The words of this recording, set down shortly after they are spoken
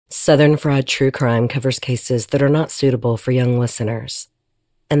Southern Fried True Crime covers cases that are not suitable for young listeners,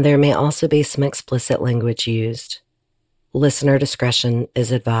 and there may also be some explicit language used. Listener discretion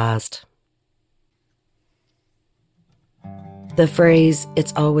is advised. The phrase,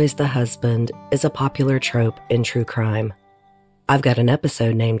 "it's always the husband," is a popular trope in true crime. I've got an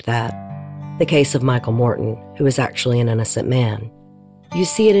episode named that. The case of Michael Morton, who is actually an innocent man. You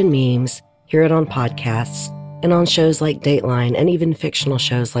see it in memes, hear it on podcasts, and on shows like Dateline and even fictional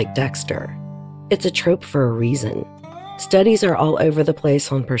shows like Dexter. It's a trope for a reason. Studies are all over the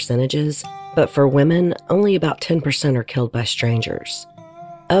place on percentages, but for women, only about 10% are killed by strangers.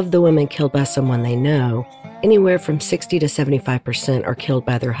 Of the women killed by someone they know, anywhere from 60 to 75% are killed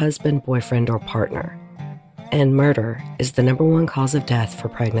by their husband, boyfriend, or partner. And murder is the #1 cause of death for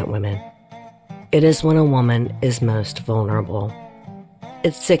pregnant women. It is when a woman is most vulnerable.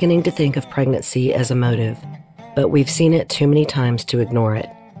 It's sickening to think of pregnancy as a motive, but we've seen it too many times to ignore it.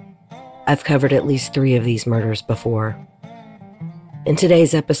 I've covered at least 3 of these murders before. In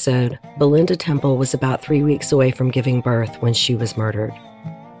today's episode, Belinda Temple was about 3 weeks away from giving birth when she was murdered.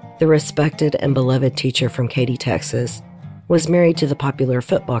 The respected and beloved teacher from Katy, Texas, was married to the popular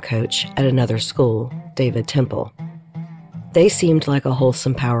football coach at another school, David Temple. They seemed like a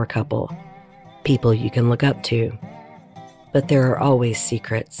wholesome power couple, people you can look up to. But there are always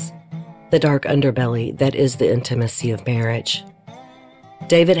secrets, the dark underbelly that is the intimacy of marriage.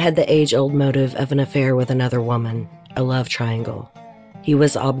 David had the age-old motive of an affair with another woman, a love triangle. He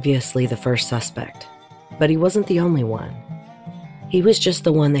was obviously the first suspect, but he wasn't the only one. He was just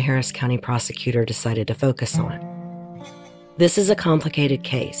the one the Harris County prosecutor decided to focus on. This is a complicated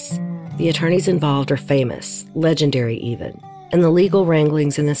case. The attorneys involved are famous, legendary even, and the legal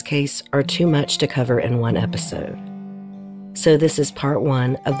wranglings in this case are too much to cover in one episode. So this is part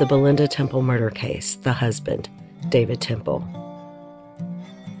 1 of the Belinda Temple murder case, the husband, David Temple.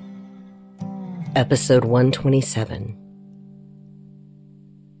 Episode 127.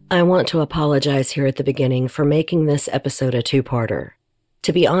 I want to apologize here at the beginning for making this episode a 2-parter.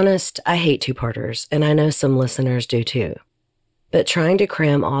 To be honest, I hate 2-parters, and I know some listeners do too. But trying to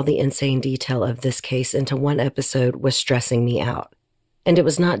cram all the insane detail of this case into one episode was stressing me out, and it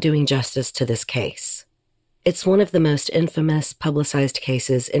was not doing justice to this case. It's one of the most infamous, publicized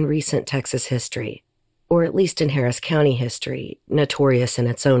cases in recent Texas history, or at least in Harris County history, notorious in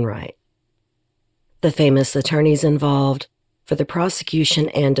its own right. The famous attorneys involved, for the prosecution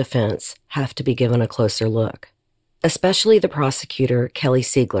and defense, have to be given a closer look, especially the prosecutor, Kelly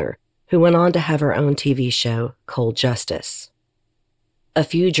Siegler, who went on to have her own TV show, Cold Justice. A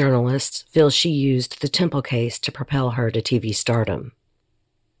few journalists feel she used the Temple case to propel her to TV stardom.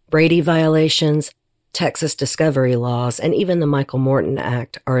 Brady violations, Texas discovery laws, and even the Michael Morton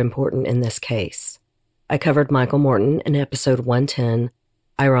Act are important in this case. I covered Michael Morton in episode 110,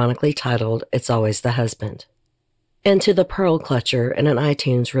 ironically titled, "It's Always the Husband." And to the Pearl Clutcher in an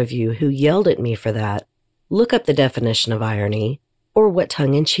iTunes review who yelled at me for that, look up the definition of irony, or what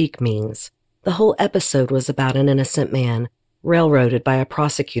tongue-in-cheek means. The whole episode was about an innocent man railroaded by a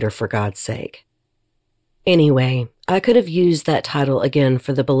prosecutor, for God's sake. Anyway, I could have used that title again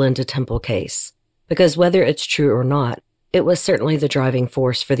for the Belinda Temple case, because whether it's true or not, it was certainly the driving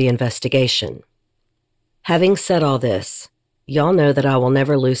force for the investigation. Having said all this, y'all know that I will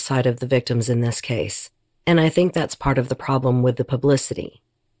never lose sight of the victims in this case, and I think that's part of the problem with the publicity.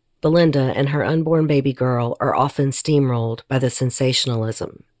 Belinda and her unborn baby girl are often steamrolled by the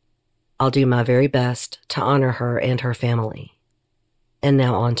sensationalism. I'll do my very best to honor her and her family. And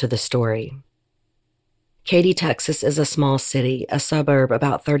now on to the story. Katy, Texas is a small city, a suburb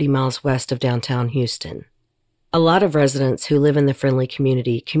about 30 miles west of downtown Houston. A lot of residents who live in the friendly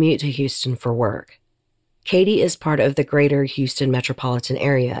community commute to Houston for work. Katy is part of the greater Houston metropolitan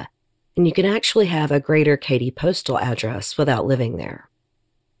area, and you can actually have a greater Katy postal address without living there.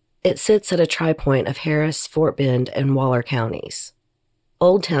 It sits at a tri-point of Harris, Fort Bend, and Waller counties.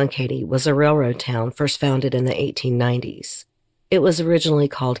 Old Town Katy was a railroad town first founded in the 1890s. It was originally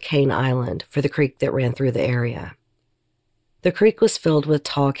called Cane Island for the creek that ran through the area. The creek was filled with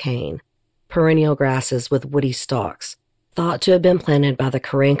tall cane, perennial grasses with woody stalks, thought to have been planted by the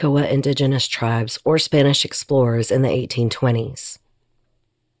Karankawa indigenous tribes or Spanish explorers in the 1820s.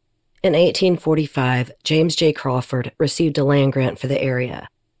 In 1845, James J. Crawford received a land grant for the area,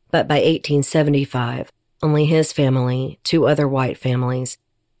 but by 1875, only his family, 2 other white families,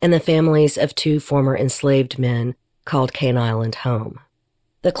 and the families of 2 former enslaved men called Cane Island home.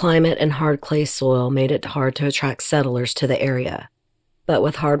 The climate and hard clay soil made it hard to attract settlers to the area, but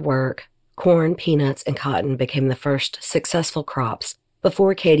with hard work, corn, peanuts, and cotton became the first successful crops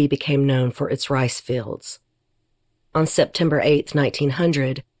before Katy became known for its rice fields. On September 8,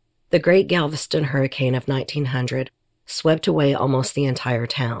 1900, The Great Galveston Hurricane of 1900 swept away almost the entire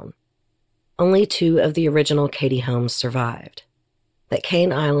town. Only 2 of the original Katy homes survived. That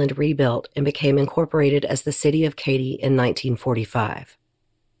Cane Island rebuilt and became incorporated as the city of Katy in 1945.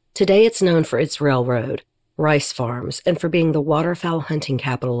 Today it's known for its railroad, rice farms, and for being the waterfowl hunting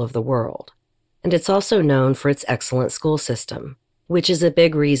capital of the world. And it's also known for its excellent school system, which is a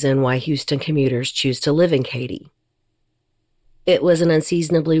big reason why Houston commuters choose to live in Katy. It was an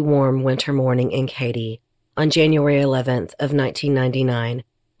unseasonably warm winter morning in Katy on January 11th of 1999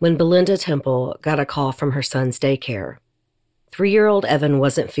 when Belinda Temple got a call from her son's daycare. 3-year-old Evan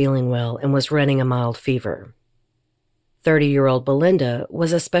wasn't feeling well and was running a mild fever. 30-year-old Belinda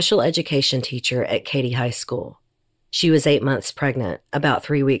was a special education teacher at Katy High School. She was 8 months pregnant, about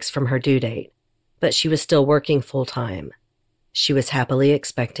 3 weeks from her due date, but she was still working full-time. She was happily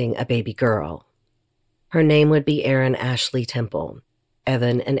expecting a baby girl. Her name would be Erin Ashley Temple.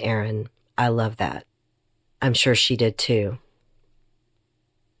 Evan and Erin. I love that. I'm sure she did too.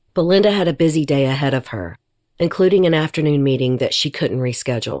 Belinda had a busy day ahead of her, including an afternoon meeting that she couldn't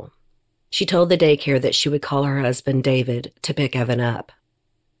reschedule. She told the daycare that she would call her husband, David, to pick Evan up.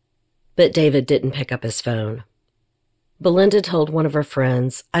 But David didn't pick up his phone. Belinda told one of her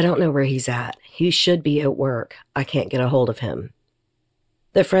friends, "I don't know where he's at. He should be at work. I can't get a hold of him."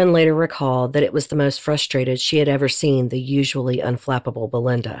 The friend later recalled that it was the most frustrated she had ever seen the usually unflappable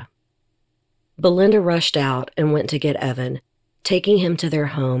Belinda. Belinda rushed out and went to get Evan, taking him to their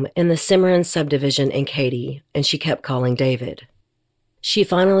home in the Cimarron subdivision in Katy, and she kept calling David. She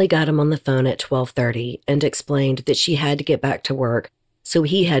finally got him on the phone at 12:30 and explained that she had to get back to work, so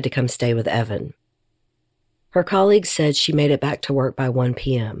he had to come stay with Evan. Her colleagues said she made it back to work by 1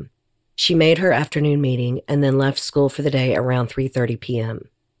 p.m. She made her afternoon meeting and then left school for the day around 3:30 p.m.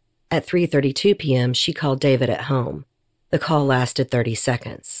 At 3:32 p.m., she called David at home. The call lasted 30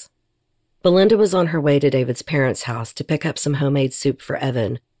 seconds. Belinda was on her way to David's parents' house to pick up some homemade soup for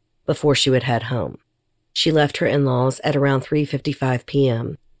Evan before she would head home. She left her in-laws at around 3:55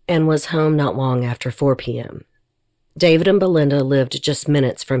 p.m. and was home not long after 4 p.m. David and Belinda lived just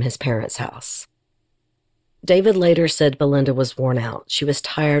minutes from his parents' house. David later said Belinda was worn out. She was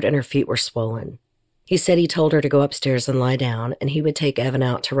tired and her feet were swollen. He said he told her to go upstairs and lie down, and he would take Evan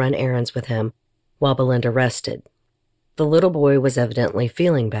out to run errands with him while Belinda rested. The little boy was evidently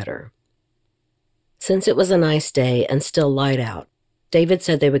feeling better. Since it was a nice day and still light out, David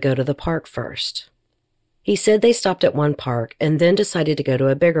said they would go to the park first. He said they stopped at one park and then decided to go to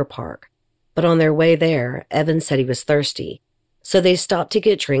a bigger park, but on their way there, Evan said he was thirsty, so they stopped to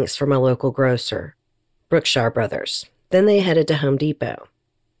get drinks from a local grocer, Brookshire Brothers. Then they headed to Home Depot.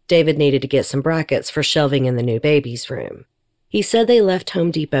 David needed to get some brackets for shelving in the new baby's room. He said they left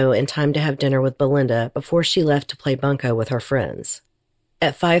Home Depot in time to have dinner with Belinda before she left to play bunco with her friends.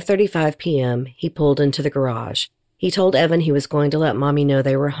 At 5:35 p.m., he pulled into the garage. He told Evan he was going to let Mommy know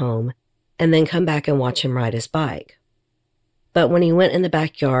they were home and then come back and watch him ride his bike. But when he went in the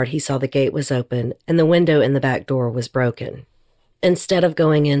backyard, he saw the gate was open and the window in the back door was broken. Instead of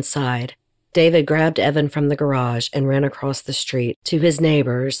going inside, David grabbed Evan from the garage and ran across the street to his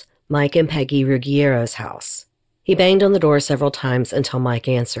neighbors, Mike and Peggy Ruggiero's house. He banged on the door several times until Mike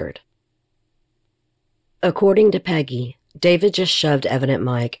answered. According to Peggy, David just shoved Evan at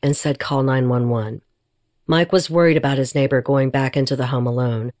Mike and said call 911. Mike was worried about his neighbor going back into the home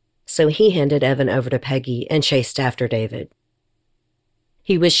alone, so he handed Evan over to Peggy and chased after David.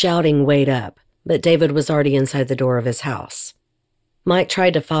 He was shouting, "Wait up," but David was already inside the door of his house. Mike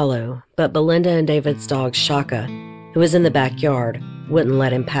tried to follow, but Belinda and David's dog, Shaka, who was in the backyard, wouldn't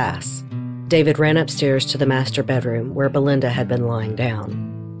let him pass. David ran upstairs to the master bedroom where Belinda had been lying down.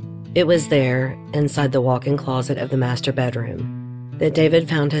 It was there, inside the walk-in closet of the master bedroom, that David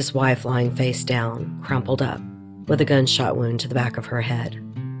found his wife lying face down, crumpled up, with a gunshot wound to the back of her head.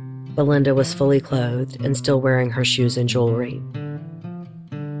 Belinda was fully clothed and still wearing her shoes and jewelry.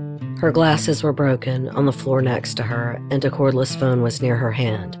 Her glasses were broken on the floor next to her, and a cordless phone was near her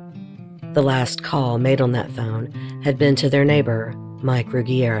hand. The last call made on that phone had been to their neighbor, Mike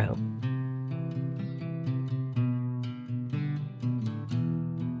Ruggiero.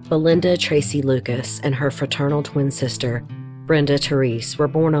 Belinda Tracy Lucas and her fraternal twin sister, Brenda Therese, were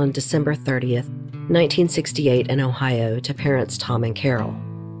born on December 30th, 1968 in Ohio to parents Tom and Carol.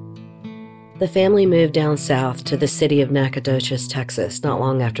 The family moved down south to the city of Nacogdoches, Texas, not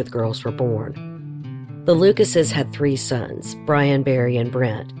long after the girls were born. The Lucases had 3 sons, Brian, Barry, and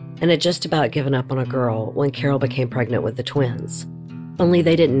Brent, and had just about given up on a girl when Carol became pregnant with the twins. Only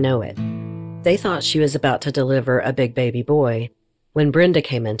they didn't know it. They thought she was about to deliver a big baby boy when Brenda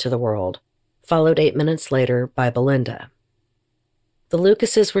came into the world, followed 8 minutes later by Belinda. The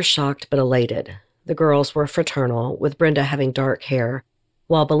Lucases were shocked but elated. The girls were fraternal, with Brenda having dark hair,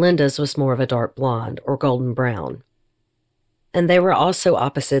 while Belinda's was more of a dark blonde or golden brown. And they were also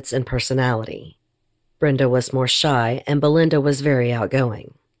opposites in personality. Brenda was more shy, and Belinda was very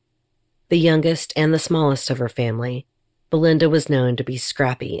outgoing. The youngest and the smallest of her family, Belinda was known to be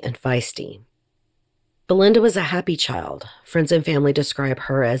scrappy and feisty. Belinda was a happy child. Friends and family describe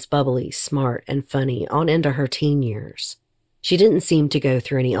her as bubbly, smart, and funny on into her teen years. She didn't seem to go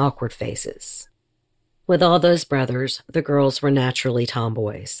through any awkward phases. With all those brothers, the girls were naturally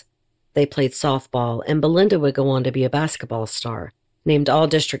tomboys. They played softball, and Belinda would go on to be a basketball star, named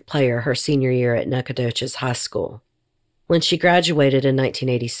all-district player her senior year at Nacogdoches High School. When she graduated in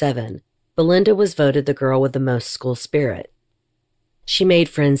 1987, Belinda was voted the girl with the most school spirit. She made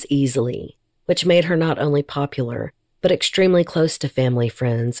friends easily, which made her not only popular, but extremely close to family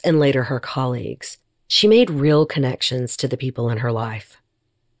friends and later her colleagues. She made real connections to the people in her life.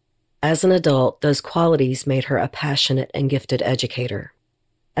 As an adult, those qualities made her a passionate and gifted educator.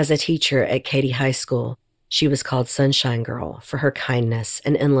 As a teacher at Katy High School, she was called Sunshine Girl for her kindness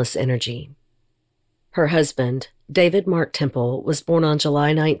and endless energy. Her husband, David Mark Temple, was born on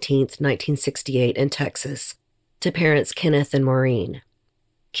July 19, 1968 in Texas, to parents Kenneth and Maureen.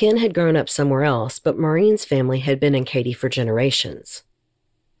 Ken had grown up somewhere else, but Maureen's family had been in Katy for generations.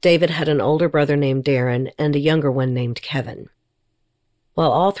 David had an older brother named Erin and a younger one named Kevin.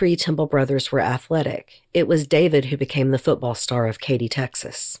 While all three Temple brothers were athletic, it was David who became the football star of Katy,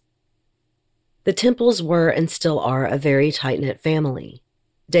 Texas. The Temples were and still are a very tight-knit family.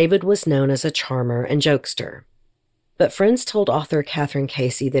 David was known as a charmer and jokester. But friends told author Catherine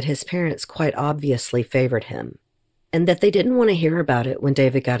Casey that his parents quite obviously favored him, and that they didn't want to hear about it when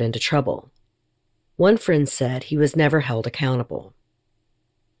David got into trouble. One friend said he was never held accountable.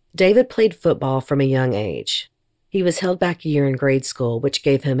 David played football from a young age. He was held back a year in grade school, which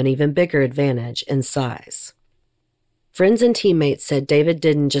gave him an even bigger advantage in size. Friends and teammates said David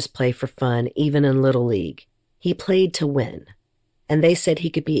didn't just play for fun, even in Little League. He played to win. And they said he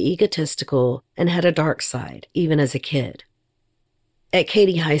could be egotistical and had a dark side, even as a kid. At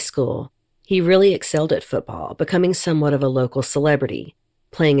Katy High School, he really excelled at football, becoming somewhat of a local celebrity,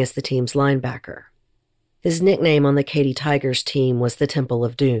 playing as the team's linebacker. His nickname on the Katy Tigers team was the Temple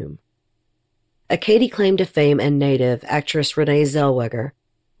of Doom. A Katy claim to fame and native, actress Renee Zellweger,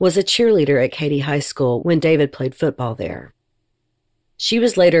 was a cheerleader at Katy High School when David played football there. She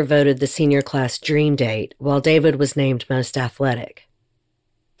was later voted the senior class dream date, while David was named most athletic.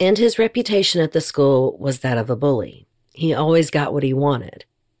 And his reputation at the school was that of a bully. He always got what he wanted,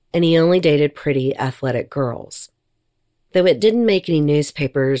 and he only dated pretty, athletic girls. Though it didn't make any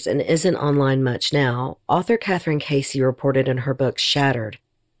newspapers and isn't online much now, author Catherine Casey reported in her book Shattered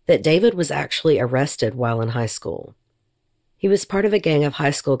that David was actually arrested while in high school. He was part of a gang of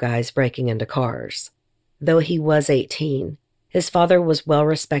high school guys breaking into cars. Though he was 18, his father was well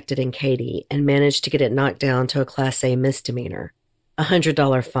respected in Katy and managed to get it knocked down to a Class A misdemeanor, a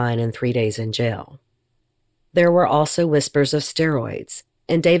 $100 fine and 3 days in jail. There were also whispers of steroids,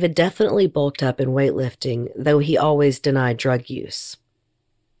 and David definitely bulked up in weightlifting, though he always denied drug use.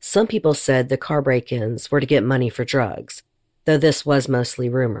 Some people said the car break-ins were to get money for drugs, though this was mostly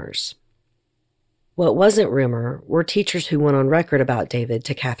rumors. What wasn't rumor were teachers who went on record about David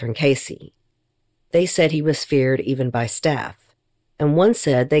to Catherine Casey. They said he was feared even by staff, and one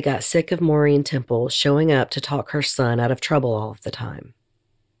said they got sick of Maureen Temple showing up to talk her son out of trouble all of the time.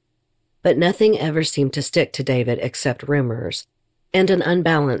 But nothing ever seemed to stick to David except rumors and an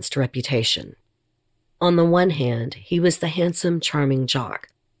unbalanced reputation. On the one hand, he was the handsome, charming jock,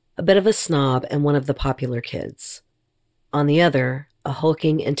 a bit of a snob and one of the popular kids. On the other, a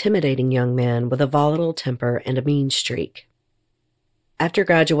hulking, intimidating young man with a volatile temper and a mean streak. After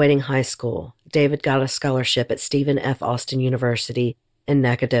graduating high school, David got a scholarship at Stephen F. Austin University in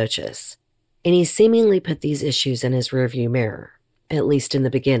Nacogdoches, and he seemingly put these issues in his rearview mirror, at least in the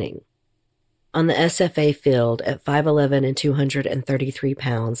beginning. On the SFA field at 5'11" and 233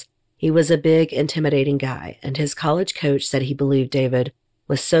 pounds, he was a big, intimidating guy, and his college coach said he believed David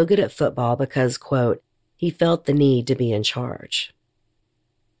was so good at football because, quote, he felt the need to be in charge.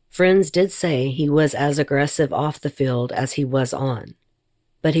 Friends did say he was as aggressive off the field as he was on,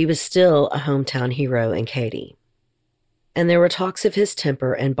 but he was still a hometown hero in Katy. And there were talks of his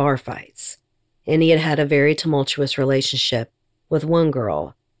temper and bar fights, and he had had a very tumultuous relationship with one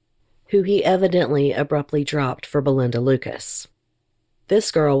girl, who he evidently abruptly dropped for Belinda Lucas. This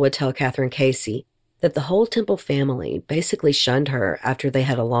girl would tell Catherine Casey that the whole Temple family basically shunned her after they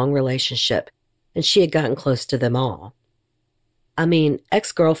had a long relationship and she had gotten close to them all. I mean,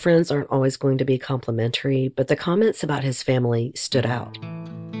 ex-girlfriends aren't always going to be complimentary, but the comments about his family stood out.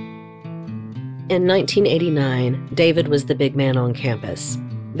 In 1989, David was the big man on campus.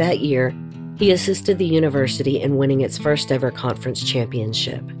 That year, he assisted the university in winning its first ever conference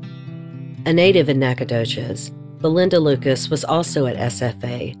championship. A native in Nacogdoches, Belinda Lucas was also at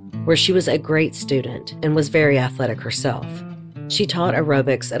SFA, where she was a great student and was very athletic herself. She taught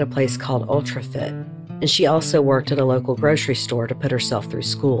aerobics at a place called UltraFit, and she also worked at a local grocery store to put herself through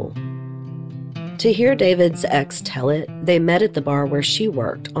school. To hear David's ex tell it, they met at the bar where she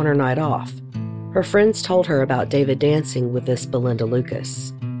worked on her night off. Her friends told her about David dancing with this Belinda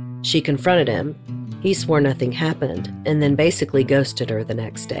Lucas. She confronted him. He swore nothing happened, and then basically ghosted her the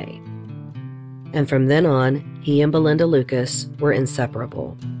next day. And from then on, he and Belinda Lucas were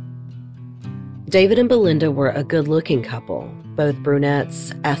inseparable. David and Belinda were a good-looking couple, both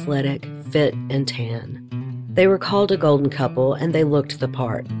brunettes, athletic, fit, and tan. They were called a golden couple, and they looked the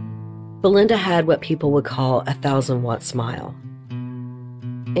part. Belinda had what people would call a 1,000-watt smile.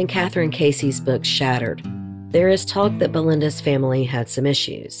 In Catherine Casey's book Shattered, there is talk that Belinda's family had some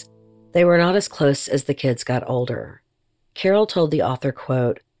issues. They were not as close as the kids got older. Carol told the author,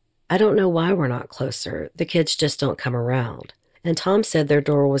 quote, "I don't know why we're not closer. The kids just don't come around. And Tom said their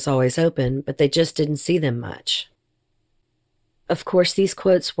door was always open, but they just didn't see them much." Of course, these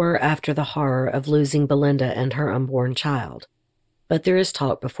quotes were after the horror of losing Belinda and her unborn child. But there is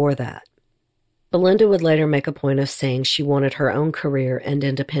talk before that. Belinda would later make a point of saying she wanted her own career and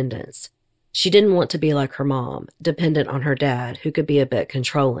independence. She didn't want to be like her mom, dependent on her dad, who could be a bit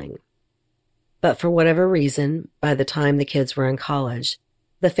controlling. But for whatever reason, by the time the kids were in college,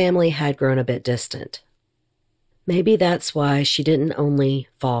 the family had grown a bit distant. Maybe that's why she didn't only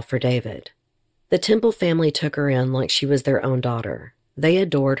fall for David. The Temple family took her in like she was their own daughter. They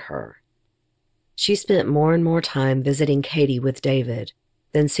adored her. She spent more and more time visiting Katy with David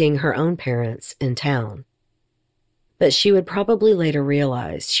than seeing her own parents in town. But she would probably later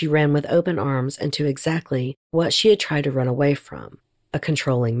realize she ran with open arms into exactly what she had tried to run away from, a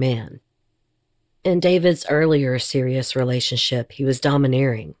controlling man. In David's earlier serious relationship, he was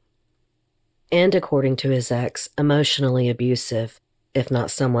domineering. And according to his ex, emotionally abusive, if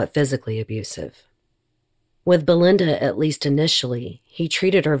not somewhat physically abusive. With Belinda, at least initially, he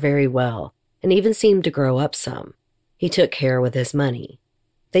treated her very well and even seemed to grow up some. He took care with his money.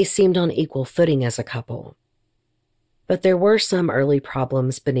 They seemed on equal footing as a couple. But there were some early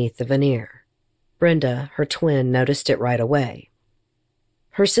problems beneath the veneer. Brenda, her twin, noticed it right away.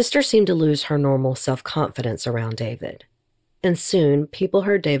 Her sister seemed to lose her normal self-confidence around David. And soon, people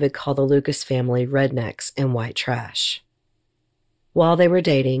heard David call the Lucas family rednecks and white trash. While they were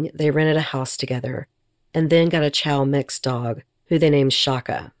dating, they rented a house together and then got a chow mixed dog who they named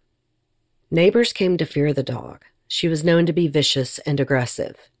Shaka. Neighbors came to fear the dog. She was known to be vicious and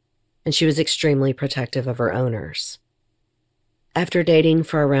aggressive, and she was extremely protective of her owners. After dating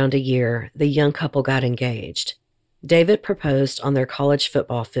for around a year, the young couple got engaged. David proposed on their college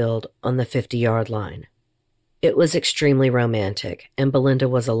football field on the 50-yard line. It was extremely romantic, and Belinda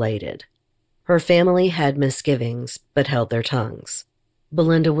was elated. Her family had misgivings, but held their tongues.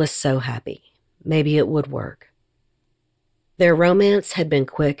 Belinda was so happy. Maybe it would work. Their romance had been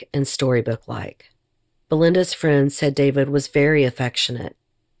quick and storybook-like. Belinda's friends said David was very affectionate,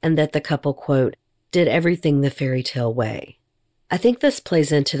 and that the couple, quote, did everything the fairy tale way. I think this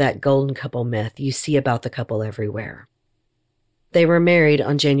plays into that golden couple myth you see about the couple everywhere. They were married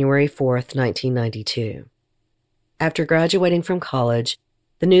on January 4th, 1992. After graduating from college,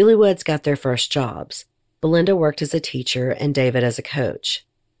 the newlyweds got their first jobs. Belinda worked as a teacher and David as a coach.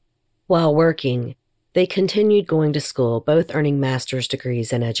 While working, they continued going to school, both earning master's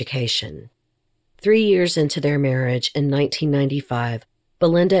degrees in education. 3 years into their marriage in 1995,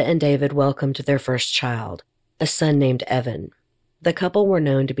 Belinda and David welcomed their first child, a son named Evan. The couple were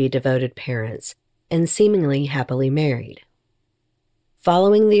known to be devoted parents and seemingly happily married.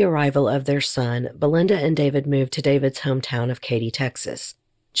 Following the arrival of their son, Belinda and David moved to David's hometown of Katy, Texas,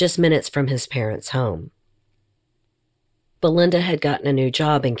 just minutes from his parents' home. Belinda had gotten a new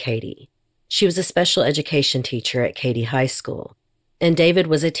job in Katy. She was a special education teacher at Katy High School, and David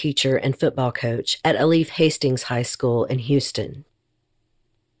was a teacher and football coach at Alif Hastings High School in Houston.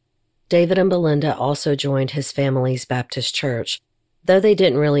 David and Belinda also joined his family's Baptist church, though they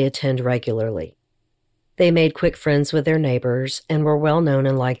didn't really attend regularly. They made quick friends with their neighbors and were well known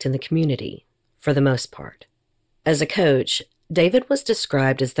and liked in the community, for the most part. As a coach, David was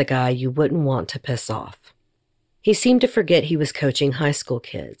described as the guy you wouldn't want to piss off. He seemed to forget he was coaching high school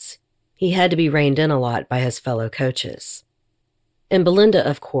kids. He had to be reined in a lot by his fellow coaches. And Belinda,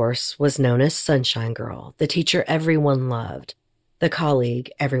 of course, was known as Sunshine Girl, the teacher everyone loved, the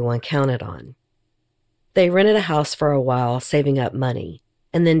colleague everyone counted on. They rented a house for a while, saving up money,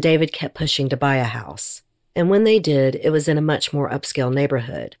 and then David kept pushing to buy a house. And when they did, it was in a much more upscale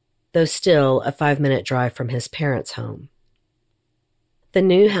neighborhood, though still a 5-minute drive from his parents' home. The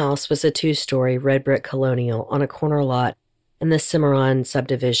new house was a 2-story red brick colonial on a corner lot in the Cimarron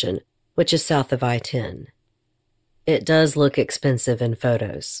subdivision, which is south of I-10. It does look expensive in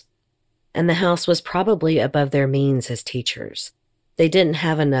photos. And the house was probably above their means as teachers. They didn't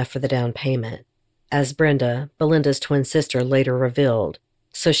have enough for the down payment, as Brenda, Belinda's twin sister, later revealed,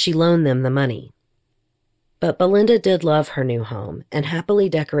 so she loaned them the money. But Belinda did love her new home and happily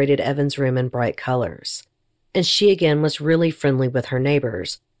decorated Evan's room in bright colors. And she again was really friendly with her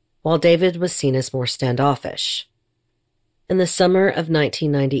neighbors, while David was seen as more standoffish. In the summer of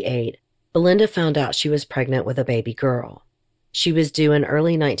 1998, Belinda found out she was pregnant with a baby girl. She was due in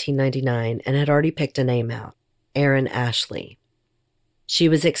early 1999 and had already picked a name out, Erin Ashley. She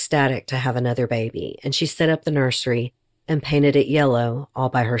was ecstatic to have another baby, and she set up the nursery and painted it yellow all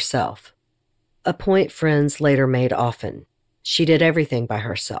by herself. A point friends later made often. She did everything by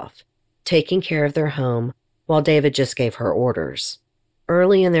herself, taking care of their home while David just gave her orders.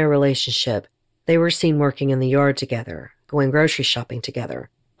 Early in their relationship, they were seen working in the yard together, going grocery shopping together,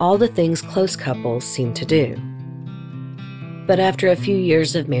 all the things close couples seem to do. But after a few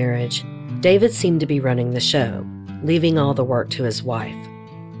years of marriage, David seemed to be running the show, leaving all the work to his wife.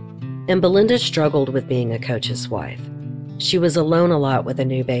 And Belinda struggled with being a coach's wife. She was alone a lot with a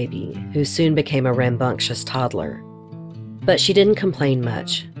new baby, who soon became a rambunctious toddler. But she didn't complain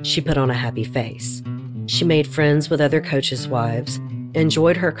much. She put on a happy face. She made friends with other coaches' wives,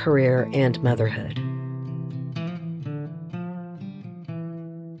 enjoyed her career and motherhood.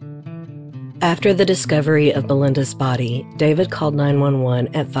 After the discovery of Belinda's body, David called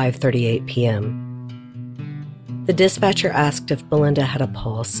 911 at 5:38 p.m. The dispatcher asked if Belinda had a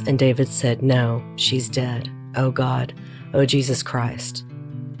pulse, and David said, "No, she's dead. Oh God, oh Jesus Christ."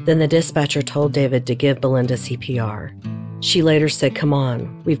 Then the dispatcher told David to give Belinda CPR. She later said, "Come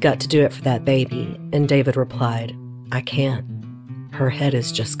on, we've got to do it for that baby," and David replied, "I can't. Her head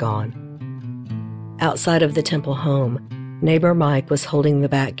is just gone." Outside of the Temple home, neighbor Mike was holding the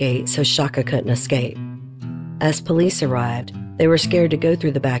back gate so Shaka couldn't escape. As police arrived, they were scared to go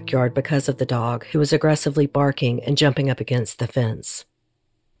through the backyard because of the dog, who was aggressively barking and jumping up against the fence.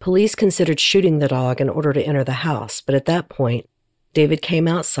 Police considered shooting the dog in order to enter the house, but at that point, David came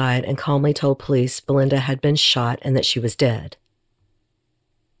outside and calmly told police Belinda had been shot and that she was dead.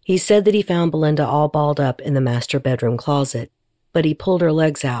 He said that he found Belinda all balled up in the master bedroom closet, but he pulled her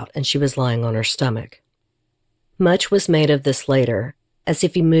legs out and she was lying on her stomach. Much was made of this later, as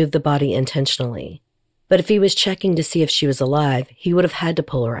if he moved the body intentionally. But if he was checking to see if she was alive, he would have had to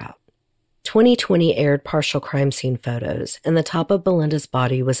pull her out. 2020 aired partial crime scene photos, and the top of Belinda's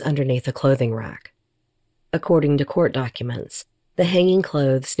body was underneath a clothing rack. According to court documents, the hanging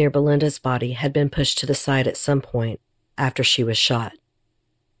clothes near Belinda's body had been pushed to the side at some point after she was shot.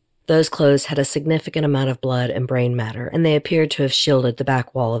 Those clothes had a significant amount of blood and brain matter, and they appeared to have shielded the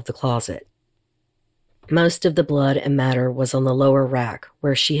back wall of the closet. Most of the blood and matter was on the lower rack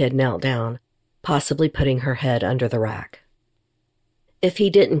where she had knelt down, possibly putting her head under the rack. If he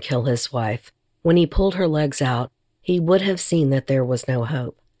didn't kill his wife, when he pulled her legs out, he would have seen that there was no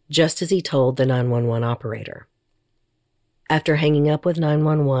hope, just as he told the 911 operator. After hanging up with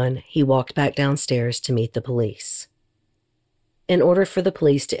 911, he walked back downstairs to meet the police. In order for the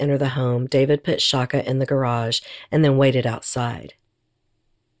police to enter the home, David put Shaka in the garage and then waited outside.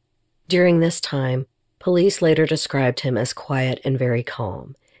 During this time, police later described him as quiet and very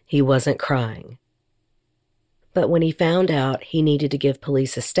calm. He wasn't crying. But when he found out he needed to give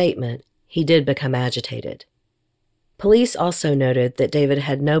police a statement, he did become agitated. Police also noted that David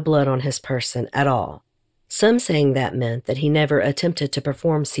had no blood on his person at all, some saying that meant that he never attempted to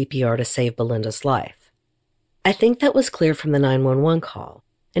perform CPR to save Belinda's life. I think that was clear from the 911 call,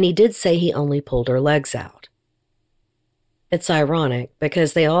 and he did say he only pulled her legs out. It's ironic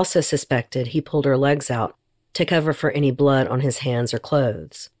because they also suspected he pulled her legs out to cover for any blood on his hands or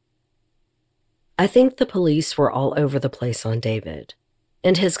clothes. I think the police were all over the place on David,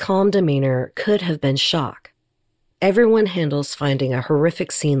 and his calm demeanor could have been shock. Everyone handles finding a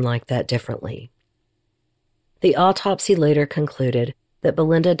horrific scene like that differently. The autopsy later concluded that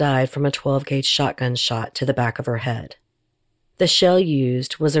Belinda died from a 12-gauge shotgun shot to the back of her head. The shell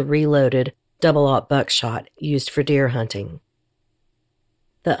used was a reloaded double-aught buckshot used for deer hunting.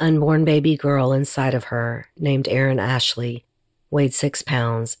 The unborn baby girl inside of her, named Erin Ashley, weighed 6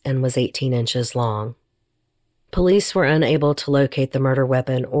 pounds and was 18 inches long. Police were unable to locate the murder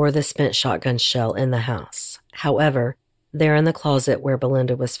weapon or the spent shotgun shell in the house. However, There in the closet where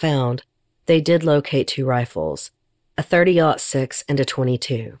Belinda was found, they did locate 2 rifles, a 30-06 and a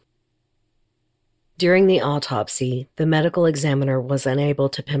 .22. During the autopsy, the medical examiner was unable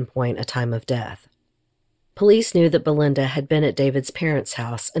to pinpoint a time of death. Police knew that Belinda had been at David's parents'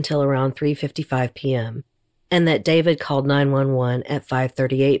 house until around 3:55 p.m., and that David called 911 at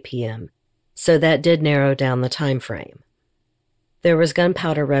 5:38 p.m., so that did narrow down the time frame. There was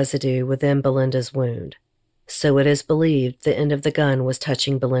gunpowder residue within Belinda's wound, so it is believed the end of the gun was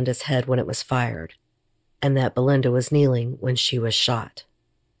touching Belinda's head when it was fired, and that Belinda was kneeling when she was shot.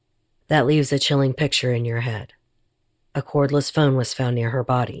 That leaves a chilling picture in your head. A cordless phone was found near her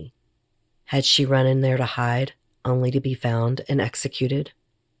body. Had she run in there to hide, only to be found and executed?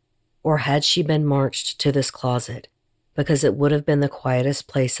 Or had she been marched to this closet because it would have been the quietest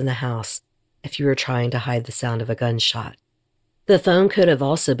place in the house if you were trying to hide the sound of a gunshot? The phone could have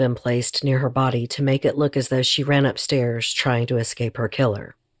also been placed near her body to make it look as though she ran upstairs trying to escape her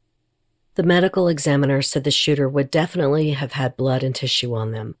killer. The medical examiner said the shooter would definitely have had blood and tissue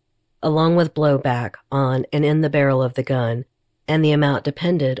on them, along with blowback on and in the barrel of the gun, and the amount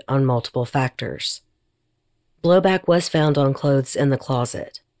depended on multiple factors. Blowback was found on clothes in the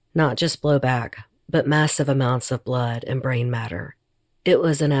closet. Not just blowback, but massive amounts of blood and brain matter. It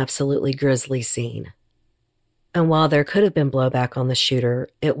was an absolutely grisly scene. And while there could have been blowback on the shooter,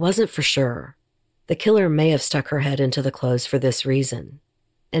 it wasn't for sure. The killer may have stuck her head into the clothes for this reason.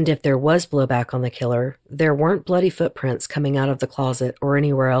 And if there was blowback on the killer, there weren't bloody footprints coming out of the closet or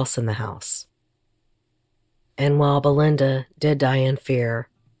anywhere else in the house. And while Belinda did die in fear,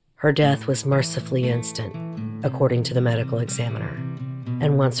 her death was mercifully instant, according to the medical examiner.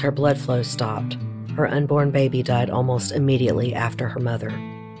 And once her blood flow stopped, her unborn baby died almost immediately after her mother.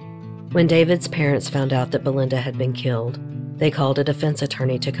 When David's parents found out that Belinda had been killed, they called a defense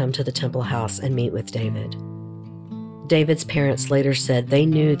attorney to come to the Temple house and meet with David. David's parents later said they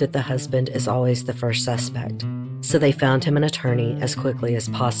knew that the husband is always the first suspect, so they found him an attorney as quickly as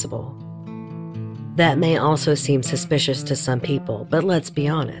possible. That may also seem suspicious to some people, but let's be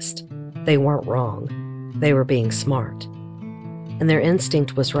honest, they weren't wrong. They were being smart. And their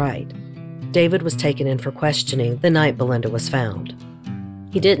instinct was right. David was taken in for questioning the night Belinda was found.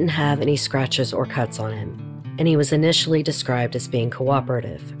 He didn't have any scratches or cuts on him, and he was initially described as being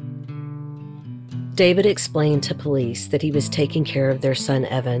cooperative. David explained to police that he was taking care of their son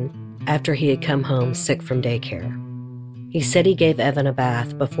Evan after he had come home sick from daycare. He said he gave Evan a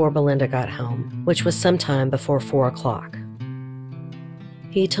bath before Belinda got home, which was sometime before 4 o'clock.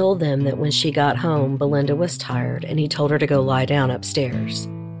 He told them that when she got home, Belinda was tired and he told her to go lie down upstairs.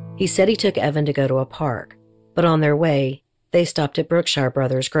 He said he took Evan to go to a park, but on their way, they stopped at Brookshire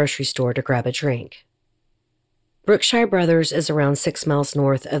Brothers grocery store to grab a drink. Brookshire Brothers is around 6 miles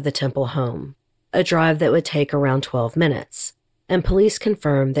north of the Temple home, a drive that would take around 12 minutes, and police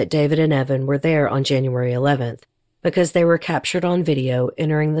confirmed that David and Evan were there on January 11th because they were captured on video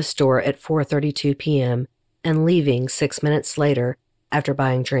entering the store at 4:32 p.m. and leaving 6 minutes later after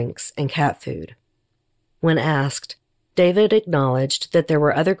buying drinks and cat food. When asked, David acknowledged that there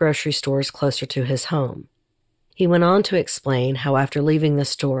were other grocery stores closer to his home. He went on to explain how after leaving the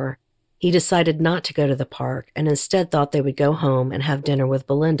store, he decided not to go to the park and instead thought they would go home and have dinner with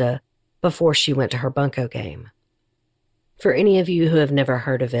Belinda before she went to her bunco game. For any of you who have never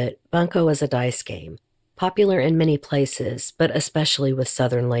heard of it, bunco is a dice game, popular in many places, but especially with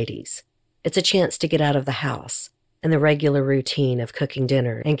Southern ladies. It's a chance to get out of the house and the regular routine of cooking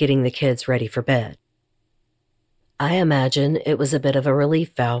dinner and getting the kids ready for bed. I imagine it was a bit of a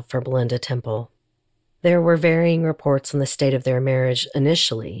relief valve for Belinda Temple. There were varying reports on the state of their marriage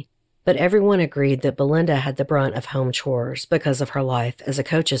initially, but everyone agreed that Belinda had the brunt of home chores because of her life as a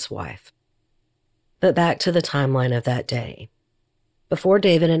coach's wife. But back to the timeline of that day. Before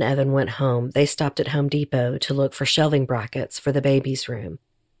David and Evan went home, they stopped at Home Depot to look for shelving brackets for the baby's room,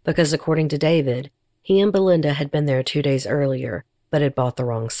 because according to David, he and Belinda had been there 2 days earlier, but had bought the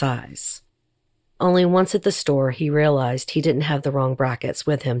wrong size. Only once at the store, he realized he didn't have the wrong brackets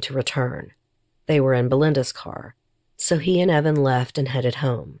with him to return. They were in Belinda's car, so he and Evan left and headed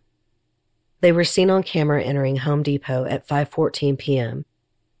home. They were seen on camera entering Home Depot at 5:14 p.m.,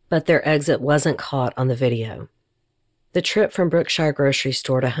 but their exit wasn't caught on the video. The trip from Brookshire grocery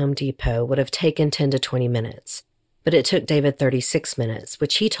store to Home Depot would have taken 10 to 20 minutes, but it took David 36 minutes,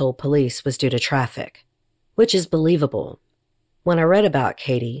 which he told police was due to traffic, which is believable. When I read about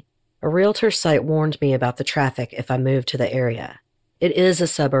Katy, a realtor site warned me about the traffic if I moved to the area. It is a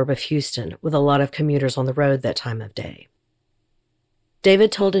suburb of Houston with a lot of commuters on the road that time of day.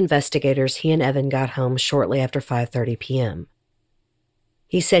 David told investigators he and Evan got home shortly after 5:30 p.m.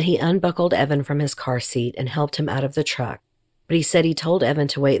 He said he unbuckled Evan from his car seat and helped him out of the truck, but he said he told Evan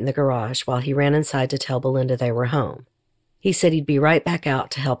to wait in the garage while he ran inside to tell Belinda they were home. He said he'd be right back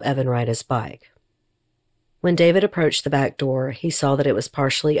out to help Evan ride his bike. When David approached the back door, he saw that it was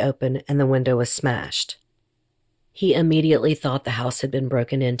partially open and the window was smashed. He immediately thought the house had been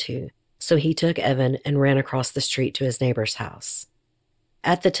broken into, so he took Evan and ran across the street to his neighbor's house.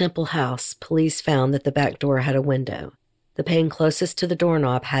 At the Temple house, police found that the back door had a window. The pane closest to the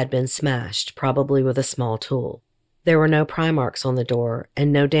doorknob had been smashed, probably with a small tool. There were no pry marks on the door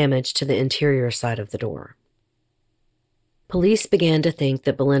and no damage to the interior side of the door. Police began to think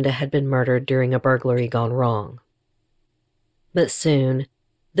that Belinda had been murdered during a burglary gone wrong. But soon,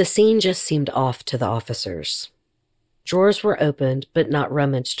 the scene just seemed off to the officers. Drawers were opened but not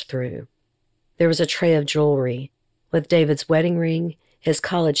rummaged through. There was a tray of jewelry, with David's wedding ring, his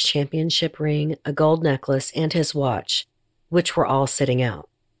college championship ring, a gold necklace, and his watch, which were all sitting out.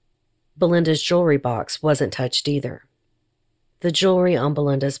 Belinda's jewelry box wasn't touched either. The jewelry on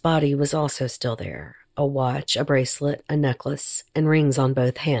Belinda's body was also still there, a watch, a bracelet, a necklace, and rings on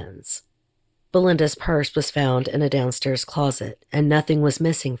both hands. Belinda's purse was found in a downstairs closet, and nothing was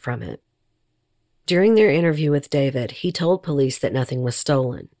missing from it. During their interview with David, he told police that nothing was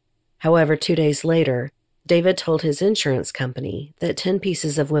stolen. However, 2 days later, David told his insurance company that 10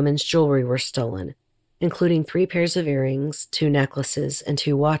 pieces of women's jewelry were stolen, including 3 pairs of earrings, 2 necklaces, and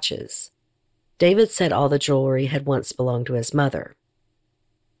 2 watches. David said all the jewelry had once belonged to his mother.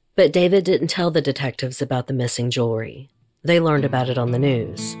 But David didn't tell the detectives about the missing jewelry. They learned about it on the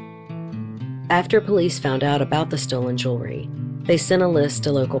news. After police found out about the stolen jewelry, they sent a list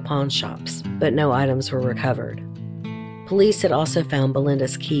to local pawn shops, but no items were recovered. Police had also found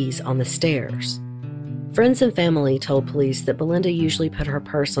Belinda's keys on the stairs. Friends and family told police that Belinda usually put her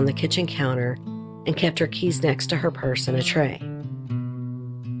purse on the kitchen counter and kept her keys next to her purse in a tray.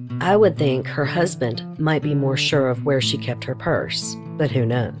 I would think her husband might be more sure of where she kept her purse, but who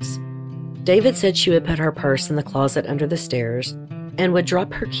knows? David said she would put her purse in the closet under the stairs and would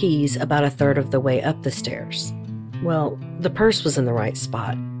drop her keys about 1/3 of the way up the stairs. Well, the purse was in the right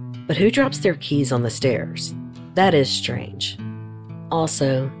spot, but who drops their keys on the stairs? That is strange.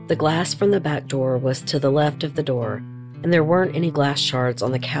 Also, the glass from the back door was to the left of the door, and there weren't any glass shards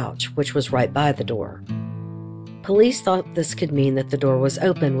on the couch, which was right by the door. Police thought this could mean that the door was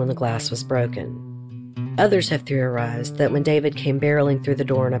open when the glass was broken. Others have theorized that when David came barreling through the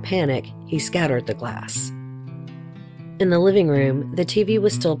door in a panic, he scattered the glass. In the living room, the TV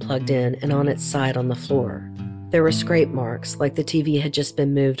was still plugged in and on its side on the floor. There were scrape marks, like the TV had just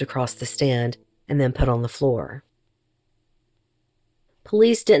been moved across the stand and then put on the floor.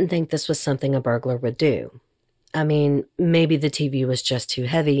 Police didn't think this was something a burglar would do. I mean, maybe the TV was just too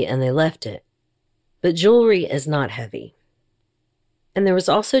heavy and they left it. But jewelry is not heavy. And there was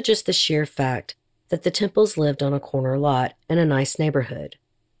also just the sheer fact that the Temples lived on a corner lot in a nice neighborhood.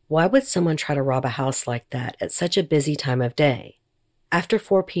 Why would someone try to rob a house like that at such a busy time of day? After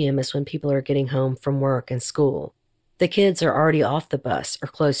 4 p.m. is when people are getting home from work and school. The kids are already off the bus or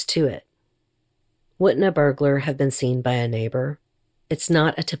close to it. Wouldn't a burglar have been seen by a neighbor? It's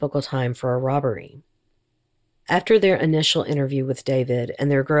not a typical time for a robbery. After their initial interview with David and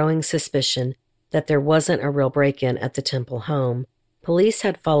their growing suspicion that there wasn't a real break-in at the Temple home, police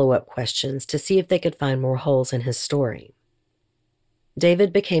had follow-up questions to see if they could find more holes in his story.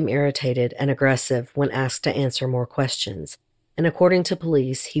 David became irritated and aggressive when asked to answer more questions, and according to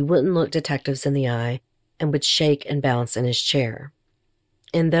police, he wouldn't look detectives in the eye and would shake and bounce in his chair.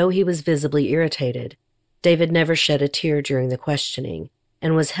 And though he was visibly irritated, David never shed a tear during the questioning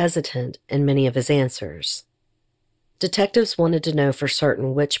and was hesitant in many of his answers. Detectives wanted to know for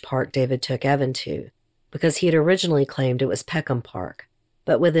certain which park David took Evan to, because he had originally claimed it was Peckham Park,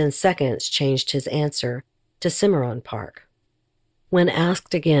 but within seconds changed his answer to Cimarron Park. When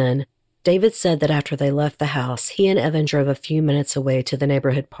asked again, David said that after they left the house, he and Evan drove a few minutes away to the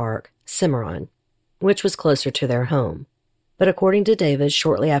neighborhood park, Cimarron, which was closer to their home. But according to David,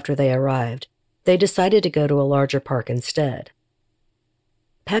 shortly after they arrived, they decided to go to a larger park instead.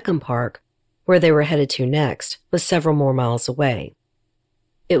 Peckham Park, where they were headed to next, was several more miles away.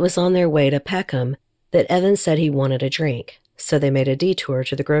 It was on their way to Peckham that Evan said he wanted a drink, so they made a detour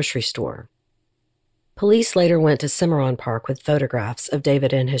to the grocery store. Police later went to Cimarron Park with photographs of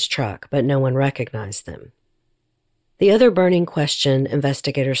David in his truck, but no one recognized them. The other burning question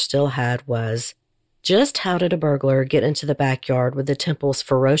investigators still had was, just how did a burglar get into the backyard with the Temple's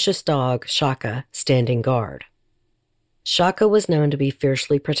ferocious dog, Shaka, standing guard? Shaka was known to be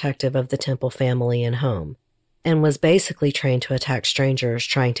fiercely protective of the Temple family and home, and was basically trained to attack strangers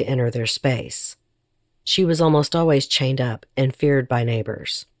trying to enter their space. She was almost always chained up and feared by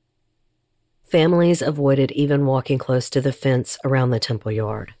neighbors. Families avoided even walking close to the fence around the Temple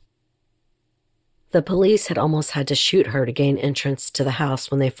yard. The police had almost had to shoot her to gain entrance to the house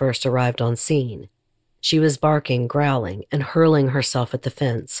when they first arrived on scene. She was barking, growling, and hurling herself at the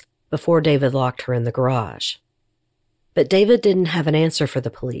fence before David locked her in the garage. But David didn't have an answer for the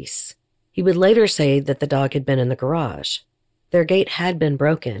police. He would later say that the dog had been in the garage. Their gate had been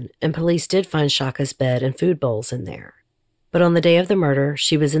broken, and police did find Shaka's bed and food bowls in there. But on the day of the murder,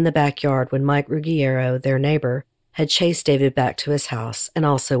 she was in the backyard when Mike Ruggiero, their neighbor, had chased David back to his house, and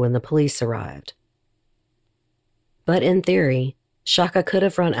also when the police arrived. But in theory, Shaka could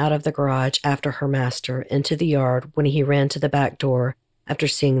have run out of the garage after her master into the yard when he ran to the back door after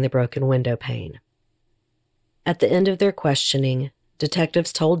seeing the broken window pane. At the end of their questioning,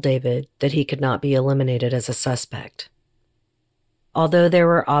 detectives told David that he could not be eliminated as a suspect. Although there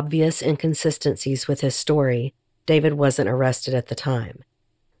were obvious inconsistencies with his story, David wasn't arrested at the time.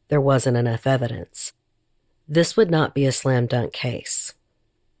 There wasn't enough evidence. This would not be a slam dunk case.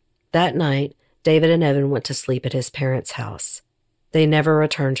 That night, David and Evan went to sleep at his parents' house. They never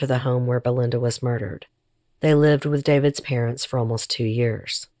returned to the home where Belinda was murdered. They lived with David's parents for almost 2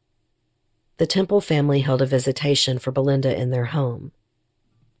 years. The Temple family held a visitation for Belinda in their home.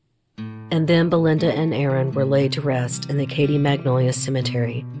 And then Belinda and Erin were laid to rest in the Katy Magnolia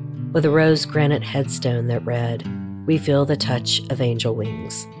Cemetery with a rose granite headstone that read, "We feel the touch of angel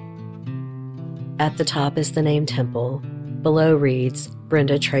wings." At the top is the name Temple. Below reads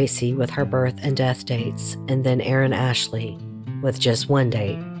Brenda Tracy with her birth and death dates, and then Erin Ashley with just one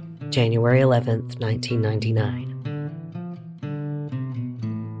date, January 11th, 1999.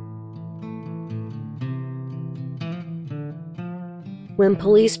 When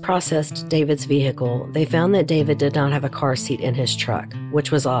police processed David's vehicle, they found that David did not have a car seat in his truck,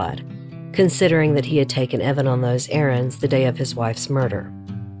 which was odd, considering that he had taken Evan on those errands the day of his wife's murder.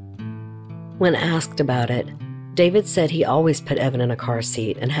 When asked about it, David said he always put Evan in a car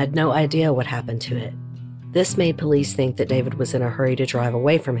seat and had no idea what happened to it. This made police think that David was in a hurry to drive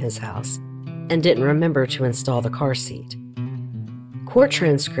away from his house and didn't remember to install the car seat. Court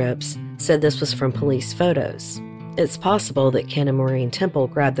transcripts said this was from police photos. It's possible that Ken and Maureen Temple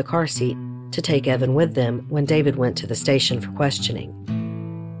grabbed the car seat to take Evan with them when David went to the station for questioning.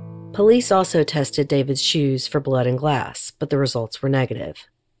 Police also tested David's shoes for blood and glass, but the results were negative.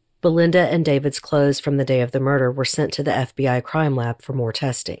 Belinda and David's clothes from the day of the murder were sent to the FBI crime lab for more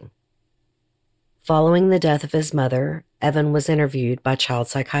testing. Following the death of his mother, Evan was interviewed by child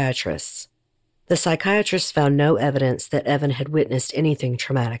psychiatrists. The psychiatrists found no evidence that Evan had witnessed anything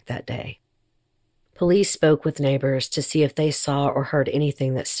traumatic that day. Police spoke with neighbors to see if they saw or heard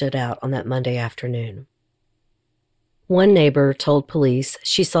anything that stood out on that Monday afternoon. One neighbor told police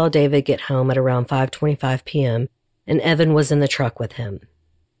she saw David get home at around 5:25 p.m. and Evan was in the truck with him.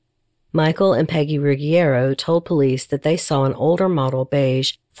 Michael and Peggy Ruggiero told police that they saw an older model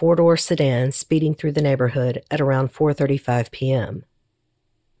beige four-door sedan speeding through the neighborhood at around 4:35 p.m.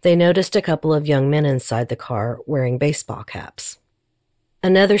 They noticed a couple of young men inside the car wearing baseball caps.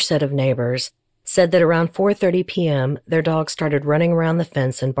 Another set of neighbors said that around 4:30 p.m. their dog started running around the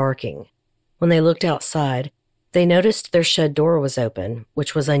fence and barking. When they looked outside, they noticed their shed door was open,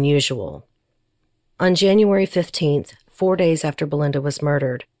 which was unusual. On January 15th, 4 days after Belinda was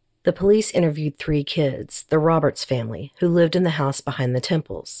murdered, the police interviewed 3 kids, the Roberts family, who lived in the house behind the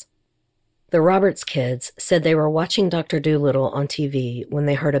Temples. The Roberts kids said they were watching Dr. Dolittle on TV when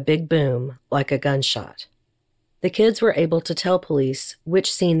they heard a big boom, like a gunshot. The kids were able to tell police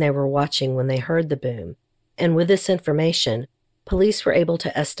which scene they were watching when they heard the boom, and with this information, police were able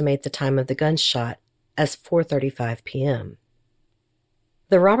to estimate the time of the gunshot as 4:35 p.m.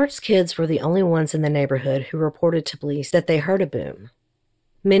 The Roberts kids were the only ones in the neighborhood who reported to police that they heard a boom.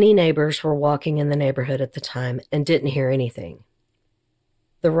 Many neighbors were walking in the neighborhood at the time and didn't hear anything.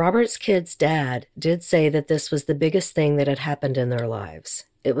 The Roberts kids' dad did say that this was the biggest thing that had happened in their lives.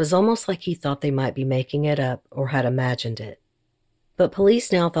 It was almost like he thought they might be making it up or had imagined it. But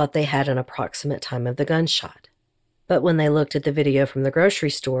police now thought they had an approximate time of the gunshot. But when they looked at the video from the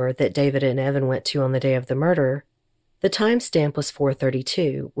grocery store that David and Evan went to on the day of the murder, the timestamp was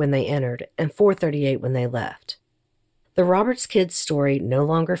 4:32 when they entered and 4:38 when they left. The Roberts kids' story no